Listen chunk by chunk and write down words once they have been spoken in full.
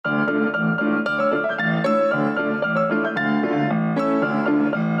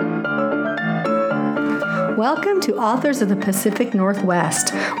Welcome to Authors of the Pacific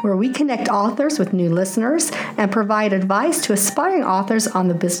Northwest, where we connect authors with new listeners and provide advice to aspiring authors on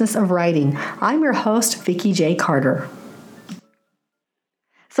the business of writing. I'm your host, Vicki J. Carter.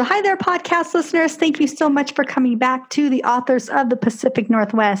 So hi there, podcast listeners. Thank you so much for coming back to the Authors of the Pacific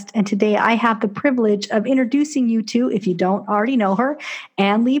Northwest. And today I have the privilege of introducing you to, if you don't already know her,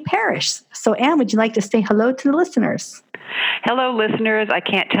 Ann Lee Parrish. So Ann, would you like to say hello to the listeners? Hello, listeners. I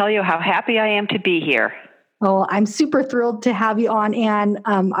can't tell you how happy I am to be here. Oh, I'm super thrilled to have you on, Ann.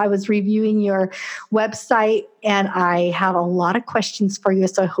 I was reviewing your website and I have a lot of questions for you,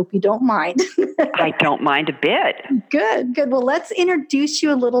 so I hope you don't mind. I don't mind a bit. Good. Well, let's introduce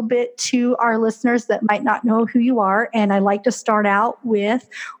you a little bit to our listeners that might not know who you are. And I'd like to start out with,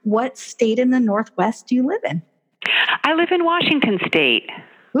 what state in the Northwest do you live in? I live in Washington State.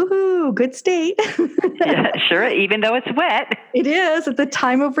 Woohoo, good state. Yeah, sure, even though it's wet. It is. At the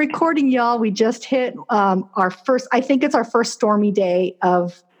time of recording, y'all, we just hit our first, I think it's our first stormy day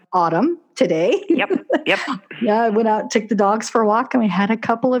of autumn today. Yep. Yeah, I went out, took the dogs for a walk, and we had a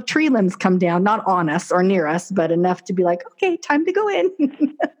couple of tree limbs come down, not on us or near us, but enough to be like, okay, time to go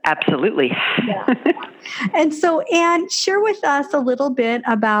in. Absolutely. Yeah. And so, Ann, share with us a little bit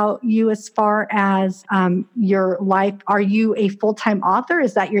about you as far as your life. Are you a full-time author?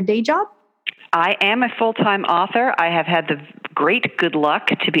 Is that your day job? I am a full-time author. I have had the great good luck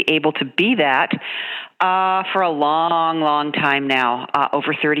to be able to be that for a long time now,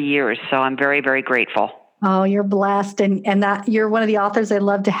 over 30 years. So I'm very, very grateful. Oh, you're blessed. And that you're one of the authors I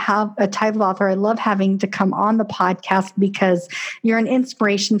love to have, a type of author I love having to come on the podcast, because you're an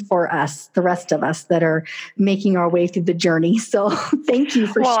inspiration for us, the rest of us that are making our way through the journey. So thank you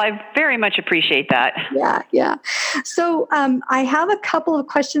for sharing. I very much appreciate that. Yeah. So I have a couple of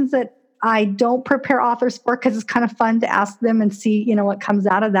questions that I don't prepare authors for, because it's kind of fun to ask them and see, what comes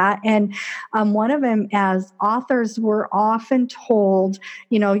out of that. And one of them, as authors, we're often told,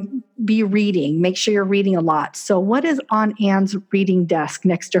 be reading, make sure you're reading a lot. So what is on Ann's reading desk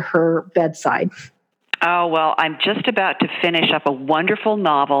next to her bedside? Oh, well, I'm just about to finish up a wonderful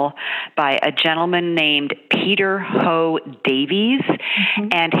novel by a gentleman named Peter Ho Davies,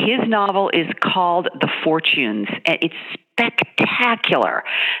 and his novel is called The Fortunes, and it's spectacular.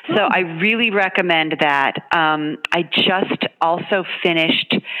 So I really recommend that. I just also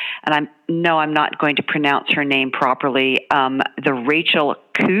finished, and I'm not going to pronounce her name properly, the Rachel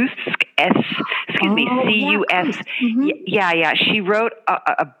Cusk, C-U-S. Yeah. She wrote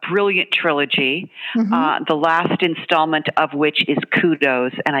a brilliant trilogy, the last installment of which is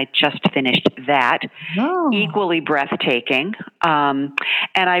Kudos, and I just finished that. Equally breathtaking. And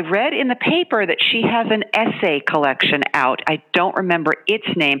I read in the paper that she has an essay collection out. I don't remember its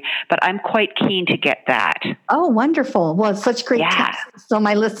name, but I'm quite keen to get that. Oh, wonderful. Well, it's such great tips. So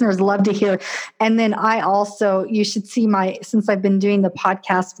my listeners love to hear. And then I also, you should see since I've been doing the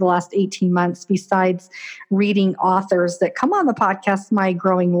podcast for the last 18 months, besides reading authors that come on the podcast, my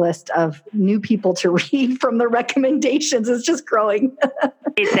growing list of new people to read from the recommendations is just growing.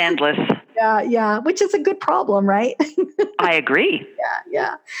 It's endless. Yeah, which is a good problem, right? I agree.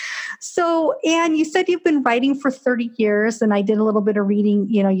 Yeah. So, Ann, you said you've been writing for 30 years, and I did a little bit of reading.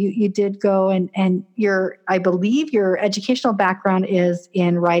 You did go and I believe your educational background is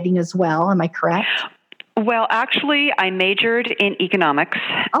in writing as well. Am I correct? Well, actually, I majored in economics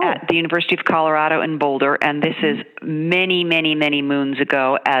at the University of Colorado in Boulder, and this is many, many, many moons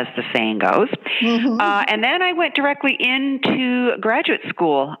ago, as the saying goes. And then I went directly into graduate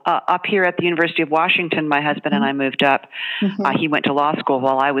school up here at the University of Washington. My husband and I moved up. He went to law school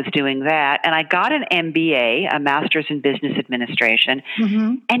while I was doing that, and I got an MBA, a Master's in Business Administration.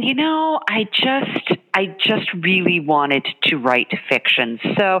 And I just really wanted to write fiction,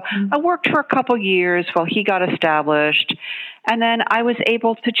 so I worked for a couple years while he got established, and then I was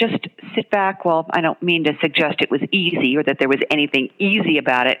able to just sit back. Well, I don't mean to suggest it was easy or that there was anything easy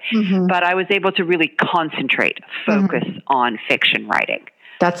about it, but I was able to really focus on fiction writing.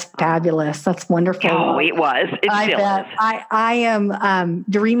 That's fabulous. That's wonderful. Oh, it was. It still is. I am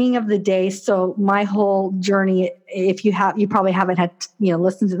dreaming of the day. So my whole journey, you probably haven't had,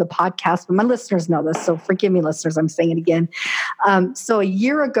 listened to the podcast, but my listeners know this. So forgive me, listeners, I'm saying it again. So a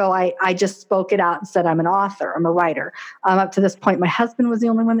year ago, I just spoke it out and said, I'm an author, I'm a writer. Up to this point, my husband was the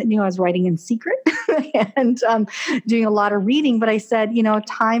only one that knew I was writing in secret and doing a lot of reading. But I said,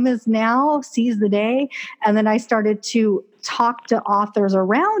 time is now, seize the day. And then I started to talk to authors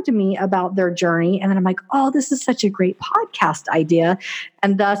around me about their journey. And then I'm like, oh, this is such a great podcast idea.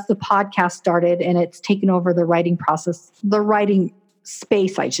 And thus the podcast started, and it's taken over the writing process, the writing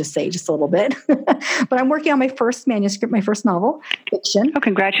space, I should say, just a little bit. But I'm working on my first manuscript, my first novel, fiction. Oh,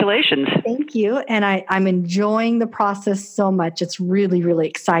 congratulations. Thank you. And I'm enjoying the process so much. It's really, really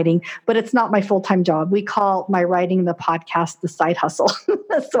exciting, but it's not my full-time job. We call my writing the podcast the side hustle.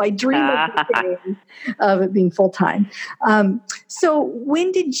 So I dream of it being full-time. So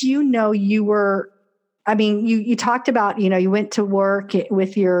when did you know you were, you talked about, you went to work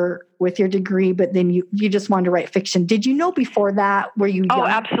with your degree, but then you just wanted to write fiction. Did you know before that? Were you young? Oh,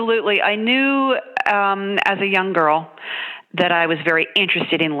 absolutely. I knew as a young girl that I was very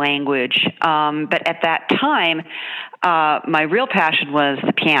interested in language. But at that time, my real passion was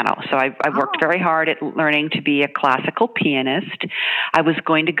the piano. So I worked very hard at learning to be a classical pianist. I was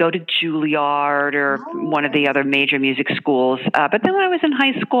going to go to Juilliard or one of the other major music schools. But then when I was in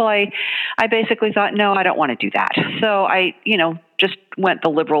high school, I basically thought, no, I don't want to do that. So I, just went the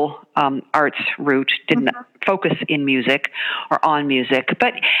liberal arts route, didn't focus in music or on music.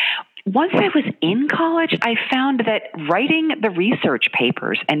 But once I was in college, I found that writing the research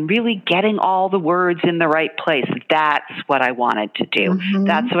papers and really getting all the words in the right place, that's what I wanted to do. Mm-hmm.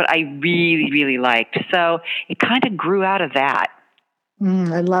 That's what I really, really liked. So it kind of grew out of that.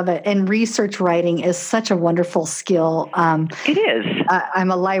 I love it. And research writing is such a wonderful skill. It is. I'm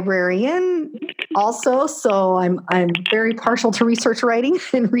a librarian also, so I'm very partial to research writing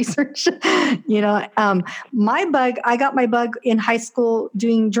and research. I got my bug in high school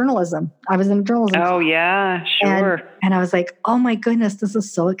doing journalism. I was in journalism. Oh, yeah, sure. And I was like, oh my goodness, this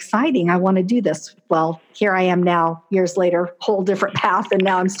is so exciting. I want to do this. Well, here I am now, years later, whole different path, and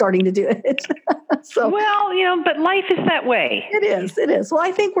now I'm starting to do it. But life is that way. It is. Well,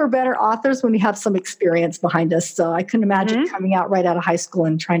 I think we're better authors when we have some experience behind us. So I couldn't imagine coming out right out of high school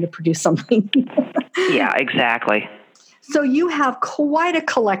and trying to produce something. Yeah, exactly. So you have quite a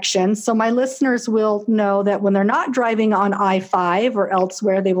collection. So my listeners will know that when they're not driving on I-5 or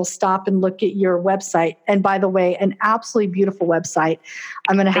elsewhere, they will stop and look at your website. And by the way, an absolutely beautiful website.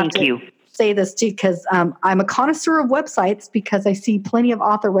 I'm going to have to say this too, because I'm a connoisseur of websites because I see plenty of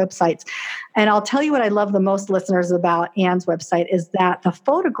author websites. And I'll tell you what I love the most, listeners, about Anne's website is that the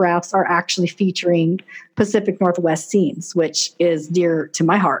photographs are actually featuring Pacific Northwest scenes, which is dear to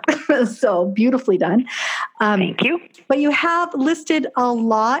my heart. So beautifully done. Thank you. But you have listed a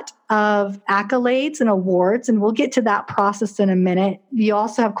lot of accolades and awards, and we'll get to that process in a minute. You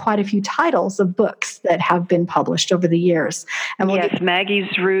also have quite a few titles of books that have been published over the years. And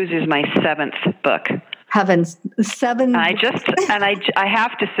Maggie's Ruse is my 7th book. Heavens, 7. I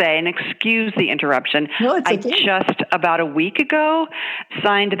have to say, and excuse the interruption, I just about a week ago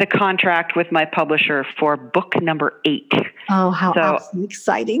signed the contract with my publisher for book number 8. Oh, how absolutely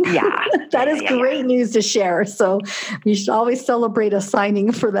exciting. Yeah. That is great news to share. So we should always celebrate a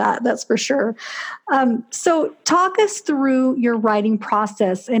signing for that. That's for sure. So talk us through your writing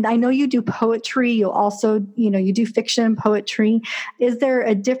process. And I know you do poetry. You also, you do fiction and poetry. Is there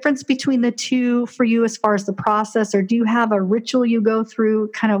a difference between the two for you as far as the process, or do you have a ritual you go through?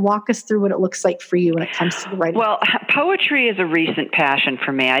 Kind of walk us through what it looks like for you when it comes to the writing. Well, poetry is a recent passion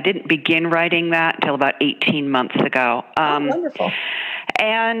for me. I didn't begin writing that until about 18 months ago. Wonderful.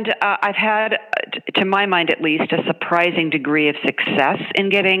 And I've had, to my mind at least, a surprising degree of success in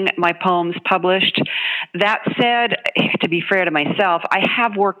getting my poems published. That said, to be fair to myself, I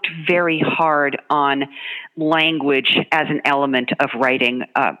have worked very hard on language as an element of writing,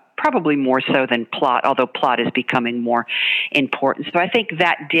 probably more so than plot, although plot is becoming more important. So I think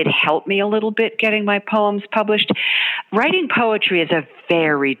that did help me a little bit getting my poems published. Writing poetry is a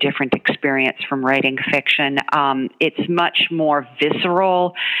very different experience from writing fiction. It's much more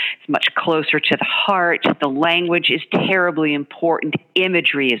visceral. It's much closer to the heart. The language is terribly important.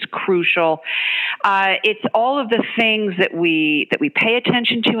 Imagery is crucial. It's all of the things that we pay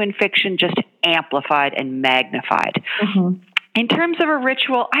attention to in fiction, just amplified and magnified. Mm-hmm. In terms of a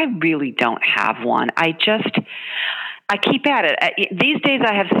ritual, I really don't have one. I keep at it. These days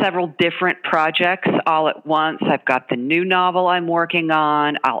I have several different projects all at once. I've got the new novel I'm working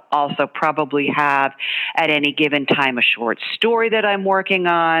on. I'll also probably have at any given time a short story that I'm working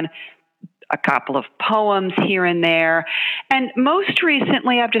on, a couple of poems here and there. And most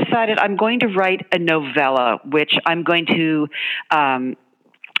recently I've decided I'm going to write a novella, which I'm going to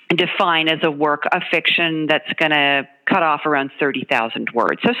define as a work of fiction that's going to cut off around 30,000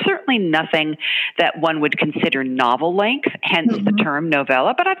 words. So certainly nothing that one would consider novel length, hence the term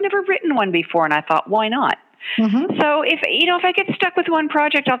novella, but I've never written one before and I thought, why not? Mm-hmm. So if I get stuck with one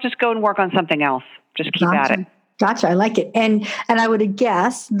project, I'll just go and work on something else. Just keep at it. Gotcha. I like it. And I would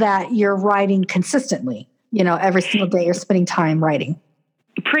guess that you're writing consistently, every single day you're spending time writing.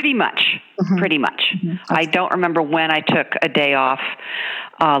 Pretty much. Pretty much. I don't remember when I took a day off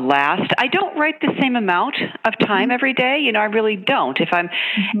last. I don't write the same amount of time every day. I really don't. If I'm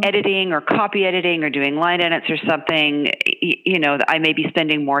editing or copy editing or doing line edits or something, I may be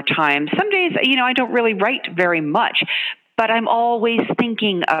spending more time. Some days, I don't really write very much, but I'm always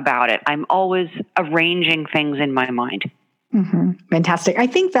thinking about it. I'm always arranging things in my mind. Fantastic. I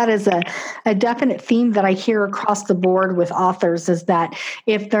think that is a definite theme that I hear across the board with authors, is that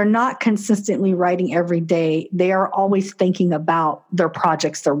if they're not consistently writing every day, they are always thinking about their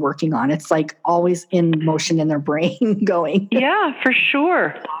projects they're working on. It's like always in motion in their brain going. Yeah, for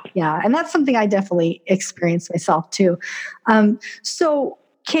sure. Yeah. And that's something I definitely experience myself too. So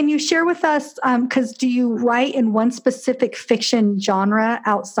can you share with us, because do you write in one specific fiction genre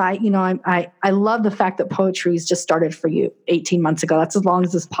outside? I love the fact that poetry has just started for you 18 months ago. That's as long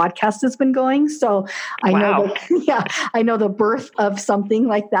as this podcast has been going. So I know the birth of something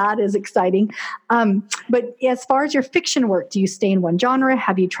like that is exciting. But as far as your fiction work, do you stay in one genre?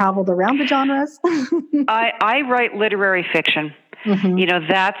 Have you traveled around the genres? I write literary fiction.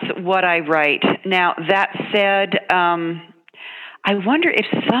 That's what I write. Now, that said, I wonder if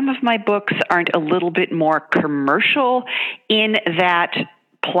some of my books aren't a little bit more commercial, in that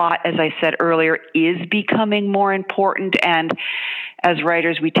plot, as I said earlier, is becoming more important. And as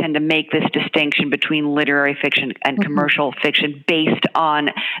writers, we tend to make this distinction between literary fiction and commercial fiction based on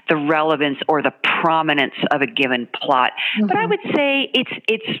the relevance or the prominence of a given plot. But I would say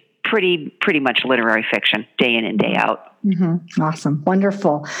it's pretty much literary fiction, day in and day out. Awesome.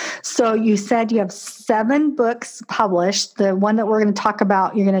 Wonderful. So you said you have 7 books published. The one that you're going to talk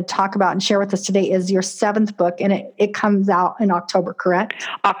about and share with us today is your 7th book, and it comes out in October, correct?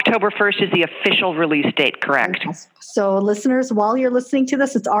 October 1st is the official release date, correct? So listeners, while you're listening to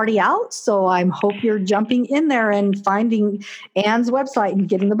this, it's already out. So I hope you're jumping in there and finding Anne's website and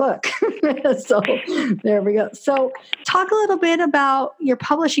getting the book. So there we go. So talk a little bit about your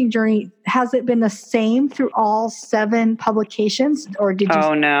publishing journey. Has it been the same through all 7 publications, or did you?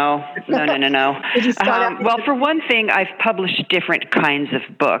 Oh, no. Did you start well, for one thing, I've published different kinds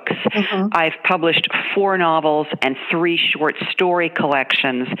of books. I've published 4 novels and 3 short story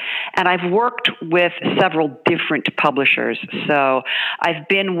collections, and I've worked with several different publishers. So I've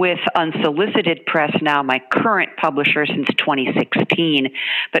been with Unsolicited Press, now my current publisher, since 2016.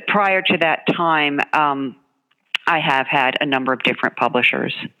 But prior to that time, I have had a number of different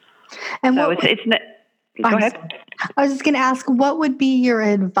publishers. And so go ahead. I was just going to ask, what would be your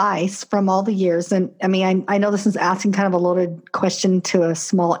advice from all the years? And I mean, I know this is asking kind of a loaded question to a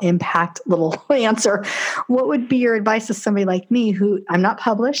small impact little answer. What would be your advice to somebody like me, who I'm not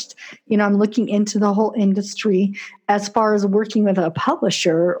published, I'm looking into the whole industry, as far as working with a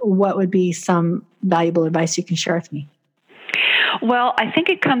publisher? What would be some valuable advice you can share with me? Well, I think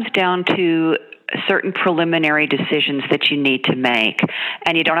it comes down to certain preliminary decisions that you need to make,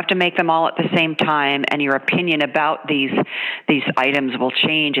 and you don't have to make them all at the same time, and your opinion about these items will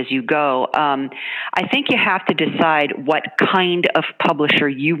change as you go. I think you have to decide what kind of publisher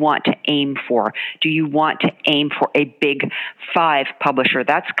you want to aim for. Do you want to aim for a big 5 publisher?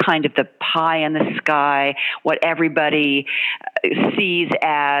 That's kind of the pie in the sky, what everybody sees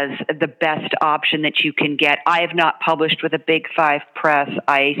as the best option that you can get. I have not published with a big 5 press.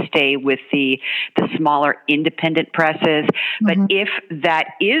 I stay with the smaller independent presses. But if that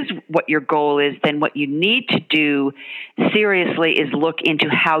is what your goal is, then what you need to do seriously is look into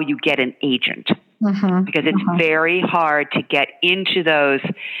how you get an agent. Because it's very hard to get into those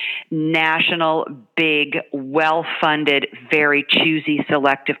national, big, well-funded, very choosy,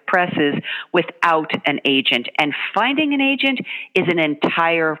 selective presses without an agent. And finding an agent is an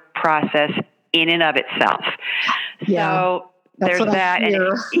entire process in and of itself. Yeah. So there's that. And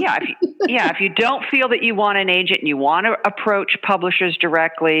if you don't feel that you want an agent and you want to approach publishers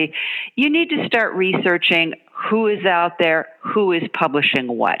directly, you need to start researching who is out there, who is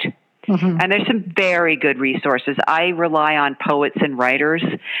publishing what. And there's some very good resources. I rely on Poets and Writers.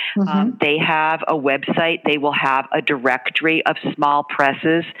 They have a website. They will have a directory of small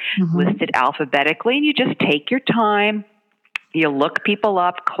presses listed alphabetically, and you just take your time. You look people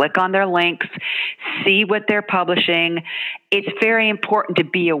up, click on their links, see what they're publishing. It's very important to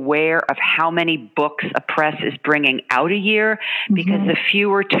be aware of how many books a press is bringing out a year, because the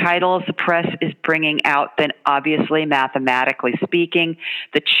fewer titles a press is bringing out, then obviously, mathematically speaking,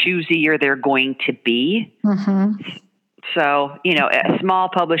 the choosier they're going to be. So, a small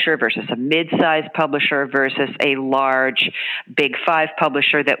publisher versus a mid-sized publisher versus a large, big 5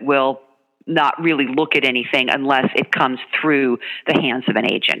 publisher that will not really look at anything unless it comes through the hands of an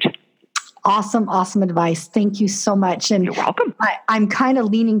agent. Awesome advice. Thank you so much. And you're welcome. I'm kind of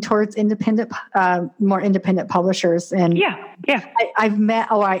leaning towards more independent publishers. And I've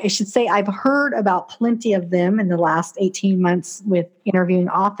met, I should say, I've heard about plenty of them in the last 18 months with interviewing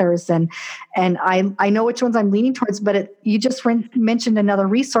authors. And I know which ones I'm leaning towards, but you just mentioned another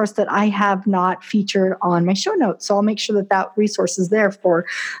resource that I have not featured on my show notes. So I'll make sure that resource is there for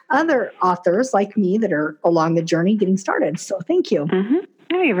other authors like me that are along the journey getting started. So thank you. Mm-hmm.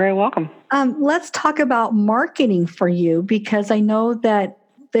 Oh, you're very welcome. Let's talk about marketing for you, because I know that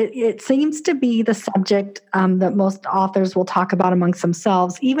it seems to be the subject that most authors will talk about amongst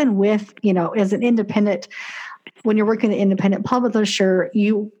themselves, even with, as an independent, when you're working with an independent publisher,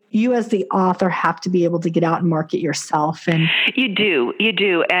 you as the author have to be able to get out and market yourself. And you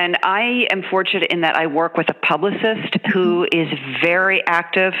do. And I am fortunate in that I work with a publicist who is very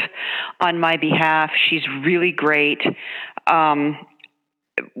active on my behalf. She's really great.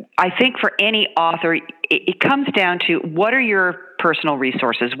 I think for any author, it comes down to what are your personal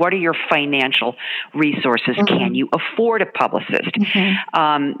resources? What are your financial resources? Mm-hmm. Can you afford a publicist?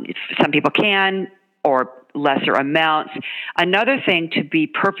 Mm-hmm. Some people can, or lesser amounts. Another thing to be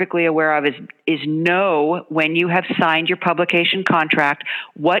perfectly aware of is know when you have signed your publication contract,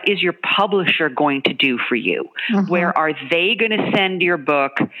 what is your publisher going to do for you? Mm-hmm. Where are they going to send your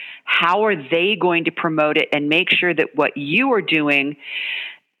book? How are they going to promote it? And make sure that what you are doing,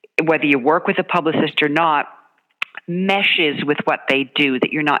 whether you work with a publicist or not, meshes with what they do,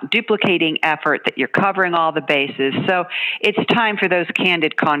 that you're not duplicating effort, that you're covering all the bases. So it's time for those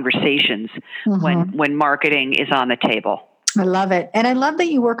candid conversations when marketing is on the table. I love it. And I love that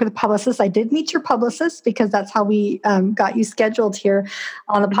you work with a publicist. I did meet your publicist because that's how we got you scheduled here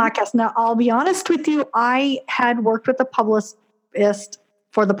on the podcast. Now, I'll be honest with you. I had worked with a publicist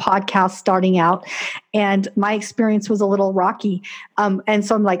for the podcast starting out, and my experience was a little rocky. And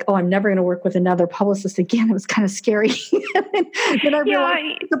so I'm like, I'm never going to work with another publicist again. It was kind of scary. Then I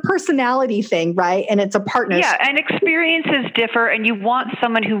realized it's a personality thing, right? And it's a partnership. Yeah, and experiences differ, and you want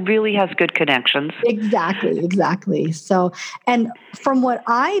someone who really has good connections. Exactly. So, and from what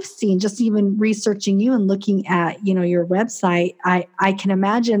I've seen, just even researching you and looking at, your website, I can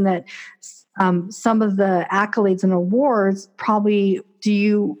imagine that some of the accolades and awards probably,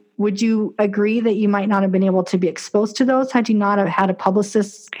 would you agree that you might not have been able to be exposed to those had you not have had a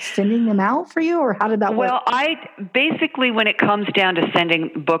publicist sending them out for you, or how did that work? Well, basically, when it comes down to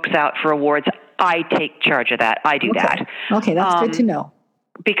sending books out for awards, I take charge of that. I do that. Okay, that's good to know.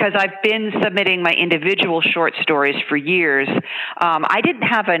 Because I've been submitting my individual short stories for years. I didn't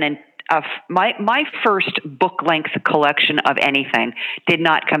have my first book-length collection of anything did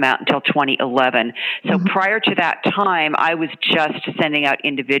not come out until 2011. So prior to that time, I was just sending out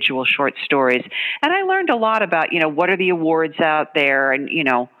individual short stories. And I learned a lot about, what are the awards out there and,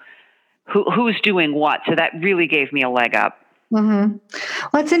 who's doing what. So that really gave me a leg up. Mm-hmm.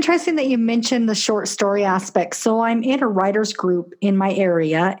 Well, it's interesting that you mentioned the short story aspect. So I'm in a writers group in my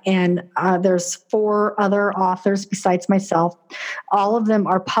area, and there's 4 other authors besides myself. All of them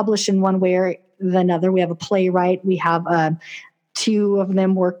are published in one way or another. We have a playwright. We have 2 of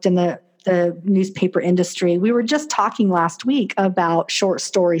them worked in the newspaper industry. We were just talking last week about short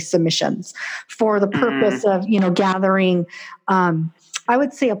story submissions for the purpose of, gathering I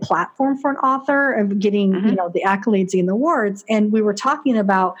would say a platform for an author of getting, the accolades and the awards. And we were talking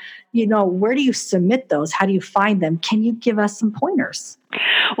about, where do you submit those? How do you find them? Can you give us some pointers?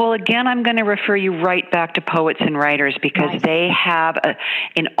 Well, again, I'm going to refer you right back to Poets and Writers, because they have,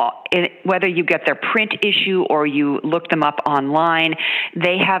 whether you get their print issue or you look them up online,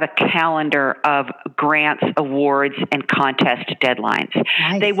 they have a calendar of grants, awards, and contest deadlines.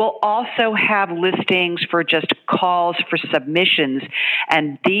 Nice. They will also have listings for just calls for submissions,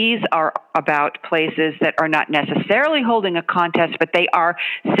 and these are about places that are not necessarily holding a contest, but they are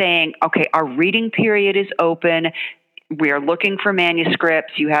saying, okay, our reading period is open. We are looking for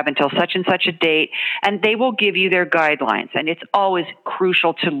manuscripts. You have until such and such a date, and they will give you their guidelines. And it's always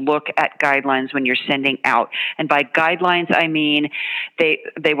crucial to look at guidelines when you're sending out. And by guidelines, I mean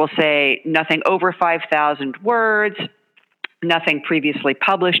they will say nothing over 5,000 words, nothing previously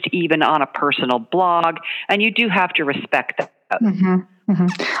published, even on a personal blog. And you do have to respect that. Mm-hmm.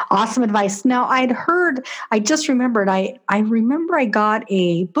 Mm-hmm. Awesome advice. Now, I just remembered, I remember I got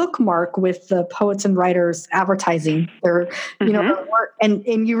a bookmark with the Poets and Writers advertising their, their work, and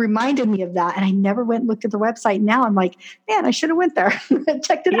you reminded me of that, and I never went and looked at the website. Now I'm like, man, I should have went there and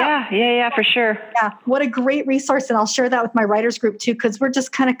checked it out. Yeah, for sure. Yeah, what a great resource, and I'll share that with my writers group too, because we're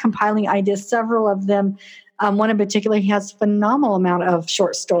just kind of compiling ideas. Several of them, one in particular, he has a phenomenal amount of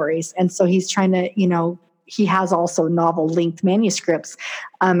short stories, and so he's trying to, he has also novel linked manuscripts,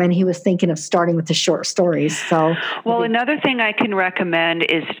 and he was thinking of starting with the short stories. So, well, another thing I can recommend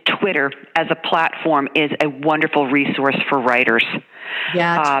is Twitter as a platform is a wonderful resource for writers.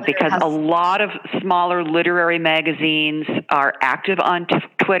 Yeah, because a lot of smaller literary magazines are active on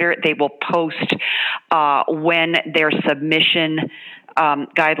Twitter. They will post when their submission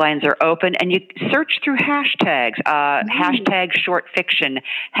guidelines are open, and you search through hashtags, hashtag short fiction,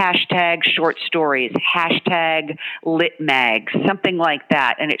 hashtag short stories, hashtag lit mag, something like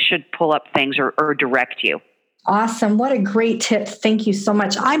that, and it should pull up things or direct you. Awesome. What a great tip. Thank you so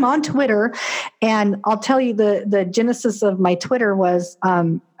much. I'm on Twitter, and I'll tell you the genesis of my Twitter was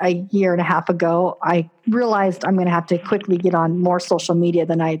a year and a half ago. I realized I'm going to have to quickly get on more social media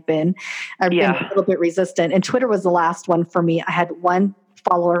than I've been. I've been a little bit resistant, and Twitter was the last one for me. I had one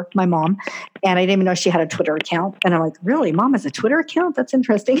follower, my mom, and I didn't even know she had a Twitter account. And I'm like, really? Mom has a Twitter account? That's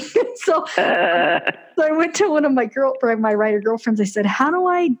interesting. So I went to one of my writer girlfriends. I said, how do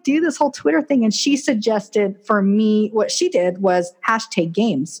I do this whole Twitter thing? And she suggested for me, what she did was hashtag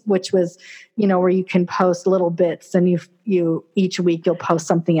games, which was, where you can post little bits, and you each week you'll post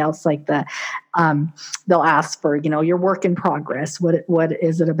something else like they'll ask for, your work in progress. What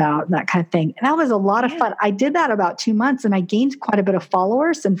is it about? And that kind of thing. And that was a lot of fun. I did that about 2 months, and I gained quite a bit of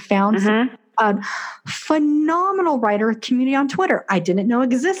followers and found a phenomenal writer community on Twitter I didn't know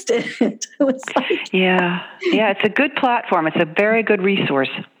existed. It was like, yeah, it's a good platform. It's a very good resource.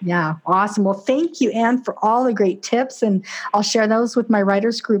 Yeah, awesome. Well, thank you, Anne, for all the great tips, and I'll share those with my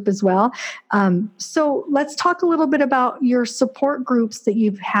writers group as well. So let's talk a little bit about your support groups that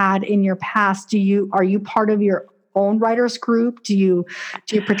you've had in your past. Are you part of your own writers group? Do you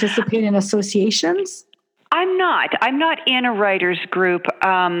participate in associations? I'm not in a writers group.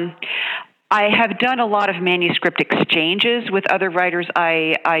 I have done a lot of manuscript exchanges with other writers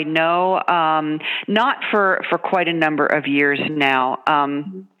I know, not for quite a number of years now.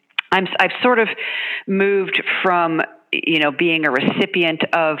 I've sort of moved from being a recipient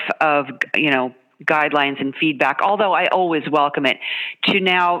of guidelines and feedback, although I always welcome it, to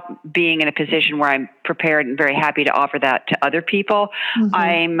now being in a position where I'm prepared and very happy to offer that to other people.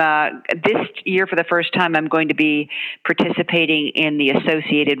 I'm this year, for the first time, I'm going to be participating in the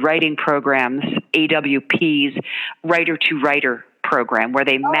Associated Writing Program's, AWP's Writer to Writer program, where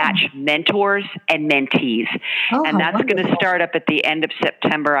they match mentors and mentees. And that's going to start up at the end of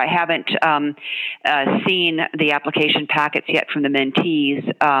September. I haven't seen the application packets yet from the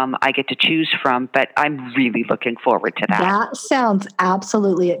mentees I get to choose from, but I'm really looking forward to that. That sounds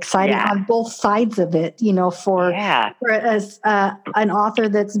absolutely exciting on both sides of it, for as an author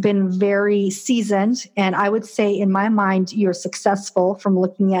that's been very seasoned. And I would say, in my mind, you're successful from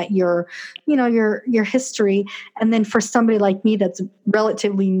looking at your history. And then for somebody like me that's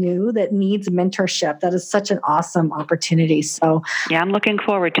relatively new, that needs mentorship, that is such an awesome opportunity. So I'm looking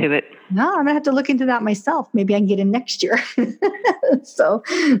forward to it. No, I'm going to have to look into that myself. Maybe I can get in next year. So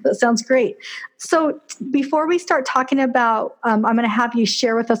that sounds great. So before we start talking about, I'm going to have you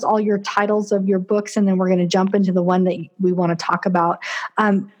share with us all your titles of your books, and then we're going to jump into the one that we want to talk about.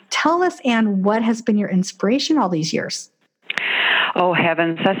 Tell us, Anne, what has been your inspiration all these years? Oh,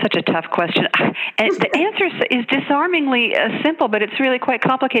 heavens, that's such a tough question. And the answer is disarmingly simple, but it's really quite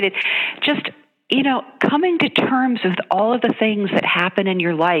complicated. Just, coming to terms with all of the things that happen in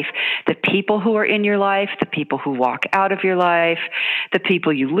your life, the people who are in your life, the people who walk out of your life, the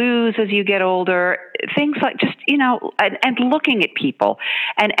people you lose as you get older, things like just, and looking at people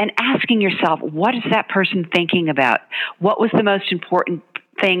and asking yourself, what is that person thinking about? What was the most important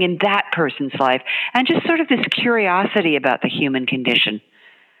thing in that person's life? And just sort of this curiosity about the human condition.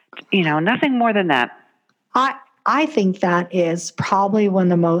 Nothing more than that. I think that is probably one of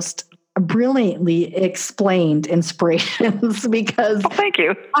the most brilliantly explained inspirations because thank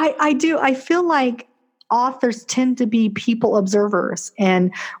you. I do. I feel like authors tend to be people observers,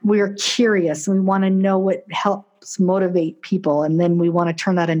 and we're curious and we want to know what helps motivate people, and then we want to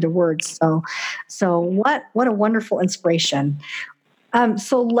turn that into words. So what a wonderful inspiration.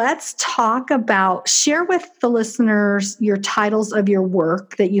 So let's talk about, share with the listeners your titles of your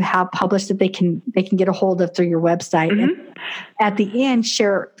work that you have published that they can get a hold of through your website. And at the end,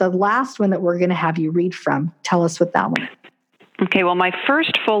 share the last one that we're going to have you read from. Tell us what that one is. Okay, well, my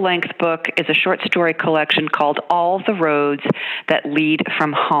first full-length book is a short story collection called All the Roads That Lead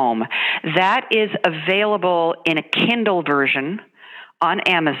from Home. That is available in a Kindle version on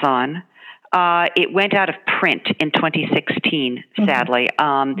Amazon. It went out of print in 2016, sadly.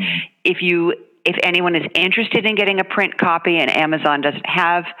 If anyone is interested in getting a print copy, and Amazon doesn't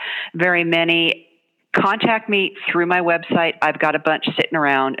have very many, contact me through my website. I've got a bunch sitting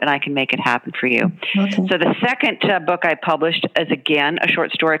around, and I can make it happen for you. Okay. So the second book I published is, again, a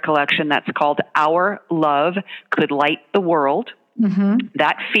short story collection that's called Our Love Could Light the World. Mm-hmm.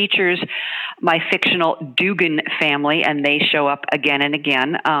 That features my fictional Dugan family, and they show up again and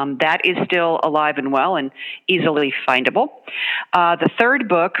again. That is still alive and well and easily findable. The third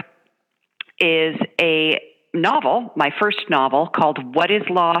book is a novel, my first novel, called What is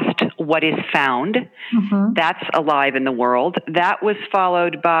Lost, What is Found. Mm-hmm. That's alive in the world. That was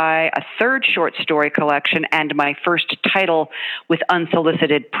followed by a third short story collection and my first title with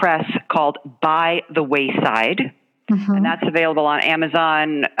Unsolicited Press called By the Wayside. Mm-hmm. And that's available on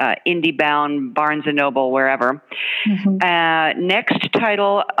Amazon, IndieBound, Barnes & Noble, wherever. Mm-hmm. Next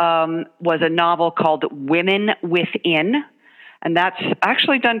title was a novel called Women Within. And that's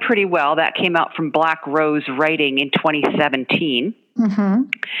actually done pretty well. That came out from Black Rose Writing in 2017. Mm-hmm.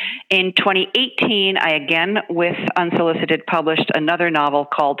 In 2018, I again, with Unsolicited, published another novel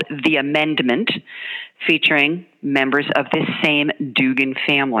called The Amendment, featuring members of this same Dugan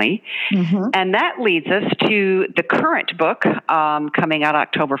family. Mm-hmm. And that leads us to the current book coming out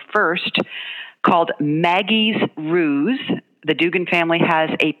October 1st called Maggie's Ruse. The Dugan family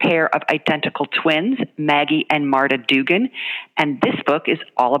has a pair of identical twins, Maggie and Marta Dugan, and this book is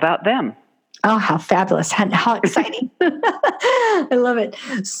all about them. Oh, how fabulous. How exciting. I love it.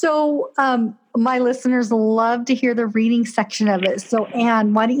 So my listeners love to hear the reading section of it. So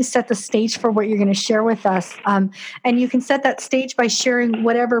Anne, why don't you set the stage for what you're going to share with us? And you can set that stage by sharing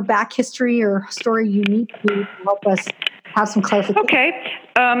whatever back history or story you need to help us have some clarification. Okay.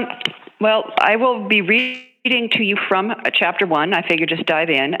 Well, I will be reading to you from chapter 1. I figure just dive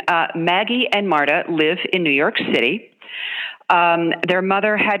in. Maggie and Marta live in New York City. Their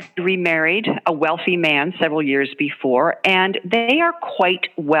mother had remarried a wealthy man several years before, and they are quite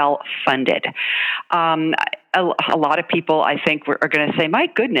well funded. A lot of people, I think, are going to say, my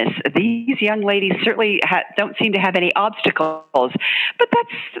goodness, these young ladies certainly don't seem to have any obstacles. But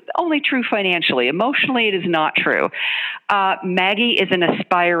that's only true financially. Emotionally, it is not true. Maggie is an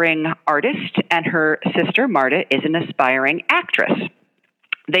aspiring artist, and her sister, Marta, is an aspiring actress.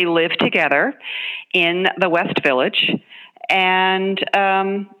 They live together in the West Village, and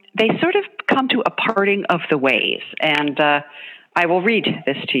they sort of come to a parting of the ways. And I will read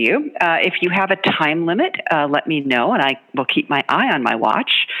this to you. If you have a time limit, let me know, and I will keep my eye on my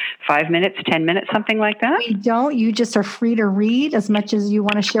watch. 5 minutes, 10 minutes, something like that? We don't. You just are free to read as much as you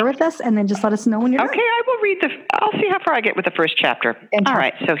want to share with us, and then just let us know when you're okay, done. I will read I'll see how far I get with the first chapter. All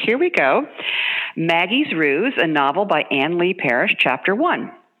right, so here we go. Maggie's Ruse, a novel by Anne Lee Parrish, chapter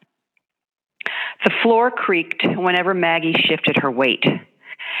 1. The floor creaked whenever Maggie shifted her weight.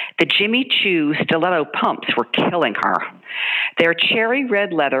 The Jimmy Choo stiletto pumps were killing her. Their cherry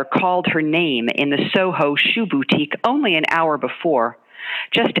red leather called her name in the Soho shoe boutique only an hour before,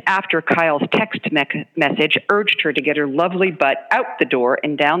 just after Kyle's text message urged her to get her lovely butt out the door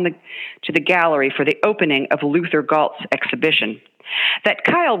and down to the gallery for the opening of Luther Galt's exhibition. That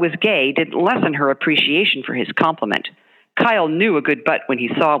Kyle was gay didn't lessen her appreciation for his compliment. Kyle knew a good butt when he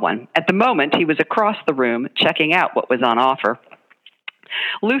saw one. At the moment, he was across the room checking out what was on offer.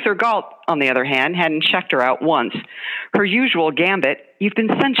 Luther Galt, on the other hand, hadn't checked her out once. Her usual gambit, "You've been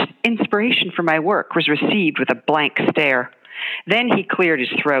such inspiration for my work," was received with a blank stare. Then he cleared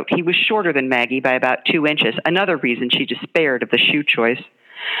his throat. He was shorter than Maggie by about 2 inches, another reason she despaired of the shoe choice.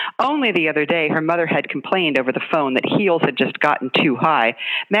 Only the other day, her mother had complained over the phone that heels had just gotten too high.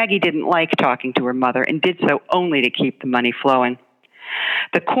 Maggie didn't like talking to her mother and did so only to keep the money flowing.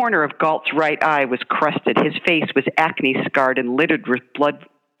 The corner of Galt's right eye was crusted. His face was acne-scarred and littered with blood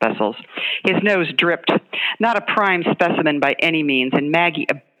vessels. His nose dripped. Not a prime specimen by any means, and Maggie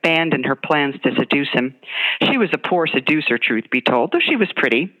abandoned her plans to seduce him. She was a poor seducer, truth be told, though she was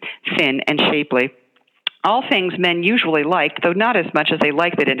pretty, thin, and shapely. All things men usually liked, though not as much as they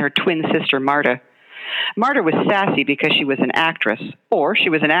liked it in her twin sister, Marta. Marta was sassy because she was an actress, or she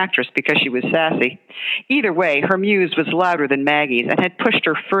was an actress because she was sassy. Either way, her muse was louder than Maggie's and had pushed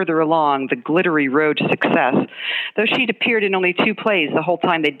her further along the glittery road to success, though she'd appeared in only 2 plays the whole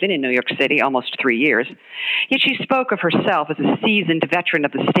time they'd been in New York City, almost 3 years. Yet she spoke of herself as a seasoned veteran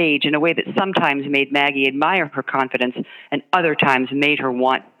of the stage in a way that sometimes made Maggie admire her confidence and other times made her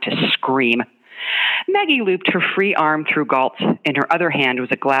want to scream. Maggie looped her free arm through Galt's. In her other hand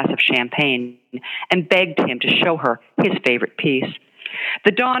was a glass of champagne and begged him to show her his favorite piece.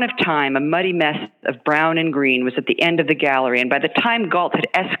 The dawn of time, a muddy mess of brown and green, was at the end of the gallery, and by the time Galt had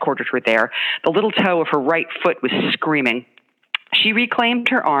escorted her there, the little toe of her right foot was screaming. She reclaimed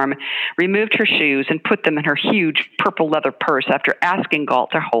her arm, removed her shoes, and put them in her huge purple leather purse after asking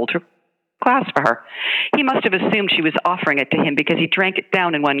Galt to hold her glass for her. He must have assumed she was offering it to him because he drank it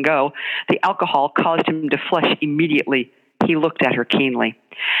down in one go. The alcohol caused him to flush immediately. He looked at her keenly.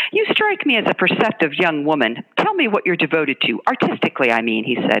 You strike me as a perceptive young woman. Tell me what you're devoted to, artistically, I mean,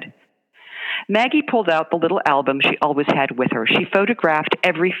 he said. Maggie pulled out the little album she always had with her. She photographed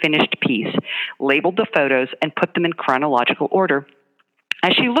every finished piece, labeled the photos, and put them in chronological order.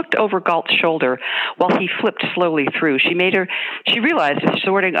 As she looked over Galt's shoulder while he flipped slowly through, she realized the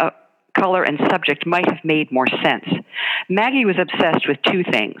sorting of color and subject might have made more sense. Maggie was obsessed with two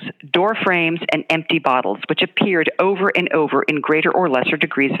things, door frames and empty bottles, which appeared over and over in greater or lesser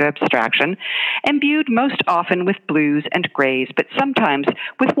degrees of abstraction, imbued most often with blues and grays, but sometimes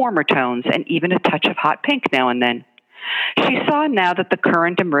with warmer tones and even a touch of hot pink now and then. She saw now that the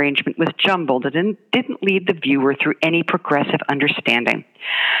current arrangement was jumbled and didn't lead the viewer through any progressive understanding.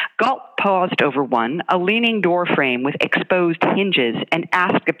 Galt paused over one, a leaning door frame with exposed hinges, and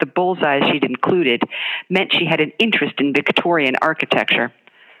asked if the bullseyes she'd included meant she had an interest in Victorian architecture.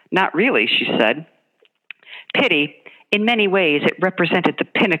 Not really, she said. Pity. In many ways, it represented the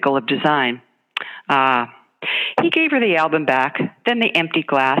pinnacle of design. He gave her the album back, then the empty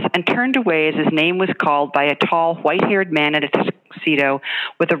glass, and turned away as his name was called by a tall, white-haired man in a tuxedo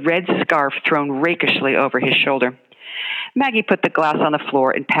with a red scarf thrown rakishly over his shoulder. Maggie put the glass on the floor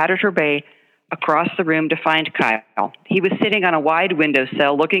and pattered her way across the room to find Kyle. He was sitting on a wide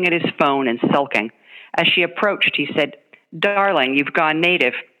windowsill looking at his phone and sulking. As she approached, he said, Darling, you've gone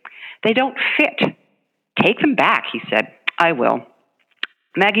native. They don't fit. Take them back, he said. I will.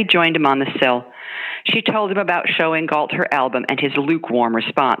 Maggie joined him on the sill. She told him about showing Galt her album and his lukewarm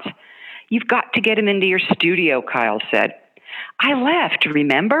response. You've got to get him into your studio, Kyle said. I left,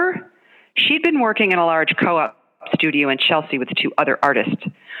 remember? She'd been working in a large co-op studio in Chelsea with two other artists.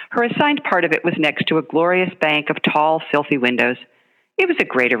 Her assigned part of it was next to a glorious bank of tall, filthy windows. It was a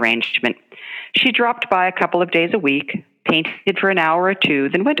great arrangement. She dropped by a couple of days a week, painted for an hour or two,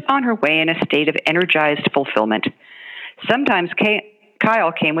 then went on her way in a state of energized fulfillment. Sometimes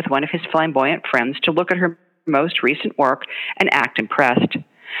Kyle came with one of his flamboyant friends to look at her most recent work and act impressed.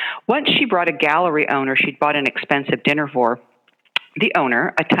 Once she brought a gallery owner she'd bought an expensive dinner for. The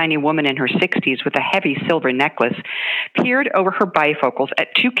owner, a tiny woman in her 60s with a heavy silver necklace, peered over her bifocals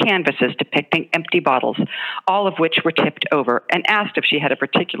at two canvases depicting empty bottles, all of which were tipped over, and asked if she had a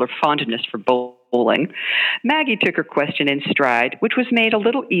particular fondness for bowling. Maggie took her question in stride, which was made a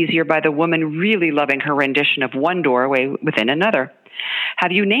little easier by the woman really loving her rendition of one doorway within another.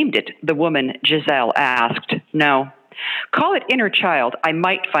 Have you named it? The woman, Giselle, asked. No. Call it Inner Child. I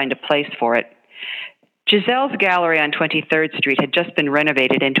might find a place for it. Giselle's gallery on 23rd Street had just been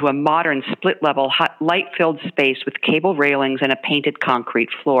renovated into a modern split-level, light-filled space with cable railings and a painted concrete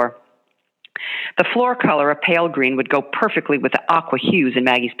floor. The floor color, a pale green, would go perfectly with the aqua hues in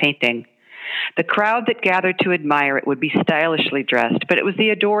Maggie's painting. The crowd that gathered to admire it would be stylishly dressed, but it was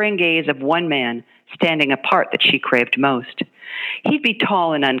the adoring gaze of one man standing apart that she craved most. He'd be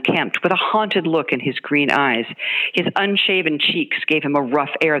tall and unkempt, with a haunted look in his green eyes. His unshaven cheeks gave him a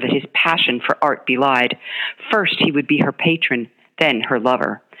rough air that his passion for art belied. First, he would be her patron, then her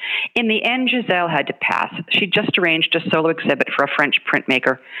lover. In the end, Giselle had to pass. She'd just arranged a solo exhibit for a French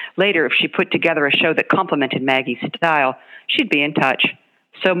printmaker. Later, if she put together a show that complemented Maggie's style, she'd be in touch.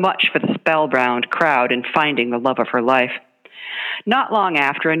 So much for the spellbound crowd and finding the love of her life. Not long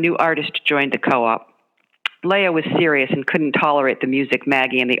after, a new artist joined the co-op. Leah was serious and couldn't tolerate the music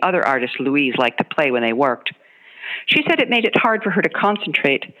Maggie and the other artist, Louise, liked to play when they worked. She said it made it hard for her to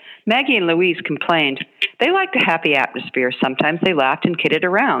concentrate. Maggie and Louise complained. They liked a happy atmosphere. Sometimes they laughed and kidded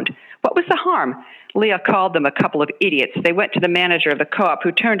around. What was the harm? Leah called them a couple of idiots. They went to the manager of the co-op,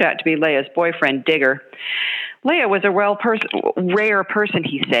 who turned out to be Leah's boyfriend, Digger. Leah was a rare person,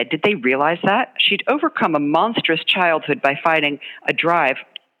 he said. Did they realize that? She'd overcome a monstrous childhood by finding a drive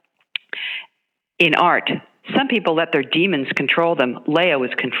in art. Some people let their demons control them. Leah was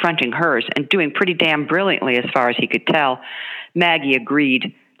confronting hers and doing pretty damn brilliantly as far as he could tell. Maggie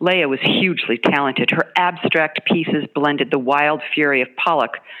agreed. Leah was hugely talented. Her abstract pieces blended the wild fury of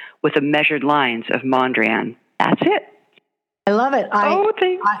Pollock with the measured lines of Mondrian. That's it. I love it. I'm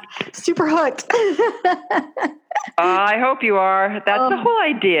super hooked. I hope you are. That's the whole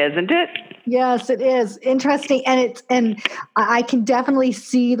idea, isn't it? Yes, it is interesting, and I can definitely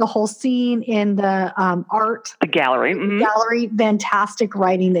see the whole scene in the art, the gallery. Mm-hmm. Gallery, fantastic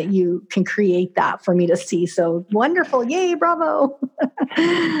writing that you can create that for me to see. So wonderful! Yay, bravo!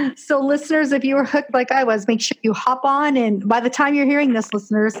 So, listeners, if you were hooked like I was, make sure you hop on. And by the time you're hearing this,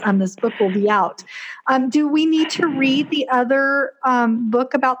 listeners, this book will be out. Do we need to read the other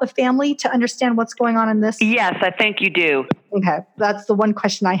book about the family to understand what's going on in this? Yes, I think you do. Okay, that's the one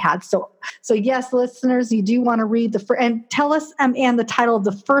question I had. So yes, listeners, you do want to read and tell us, Anne, the title of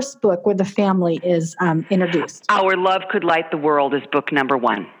the first book where the family is introduced. Our Love Could Light the World is book number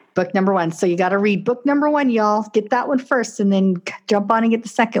 1. Book number 1. So you got to read book number 1, y'all. Get that one first and then jump on and get the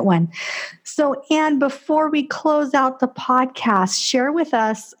second one. So, Anne, before we close out the podcast, share with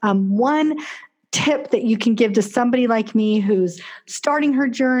us one tip that you can give to somebody like me who's starting her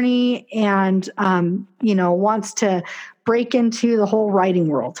journey and, wants to break into the whole writing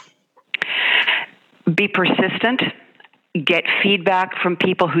world. Be persistent. Get feedback from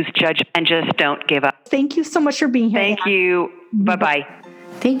people whose judgment, and just don't give up. Thank you so much for being here. Thank you. Bye-bye.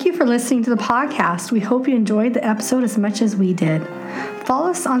 Thank you for listening to the podcast. We hope you enjoyed the episode as much as we did. Follow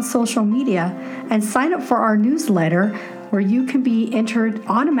us on social media and sign up for our newsletter where you can be entered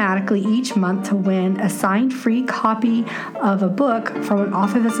automatically each month to win a signed free copy of a book from an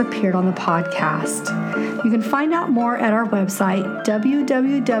author that's appeared on the podcast. You can find out more at our website,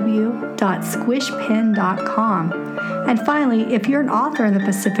 www.squishpen.com. And finally, if you're an author in the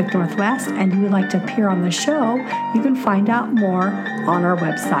Pacific Northwest and you would like to appear on the show, you can find out more on our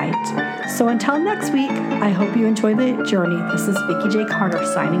website. So until next week, I hope you enjoy the journey. This is Vicki J. Carter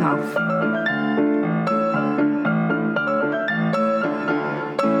signing off.